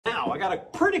Now, I got a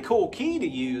pretty cool key to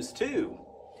use too.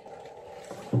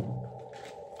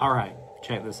 All right,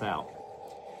 check this out.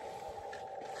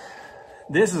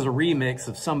 This is a remix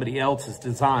of somebody else's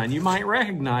design. You might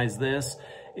recognize this.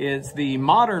 It's the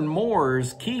Modern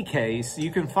Morse key case.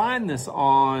 You can find this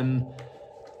on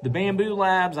the Bamboo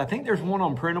Labs. I think there's one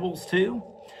on Printables too.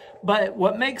 But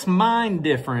what makes mine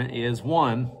different is,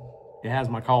 one, it has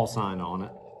my call sign on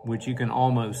it, which you can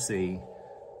almost see.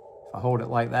 If I hold it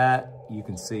like that, you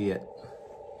can see it.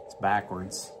 It's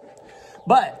backwards.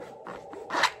 But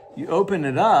you open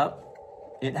it up,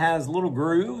 it has little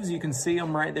grooves. You can see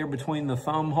them right there between the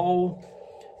thumb hole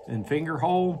and finger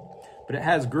hole. But it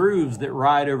has grooves that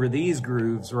ride over these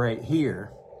grooves right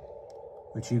here,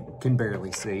 which you can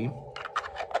barely see,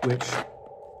 which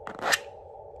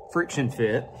friction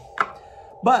fit.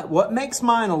 But what makes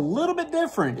mine a little bit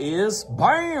different is,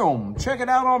 bam, check it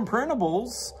out on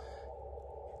Printables.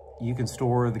 You can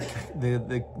store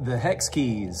the hex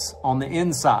keys on the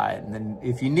inside. And then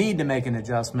if you need to make an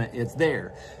adjustment, it's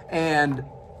there. And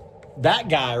that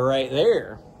guy right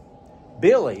there,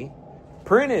 Billy,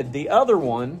 printed the other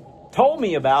one, told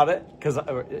me about it because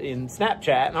in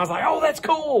Snapchat, and I was like, oh, that's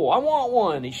cool. I want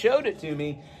one. He showed it to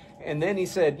me. And then he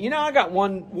said, you know, I got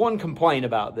one complaint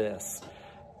about this.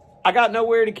 I got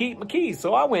nowhere to keep my keys.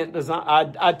 So I went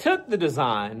I took the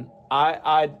design,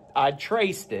 I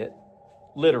traced it,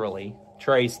 literally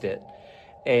traced it,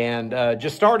 and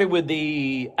just started with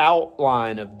the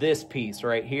outline of this piece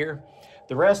right here.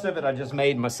 The rest of it I just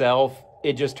made myself.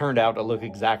 It just turned out to look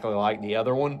exactly like the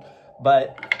other one.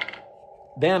 But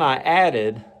then I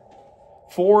added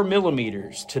 4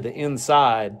 millimeters to the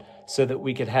inside so that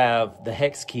we could have the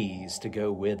hex keys to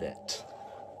go with it.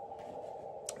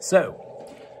 So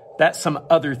that's some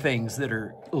other things that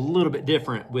are a little bit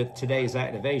different with today's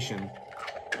activation.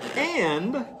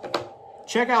 And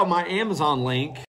check out my Amazon link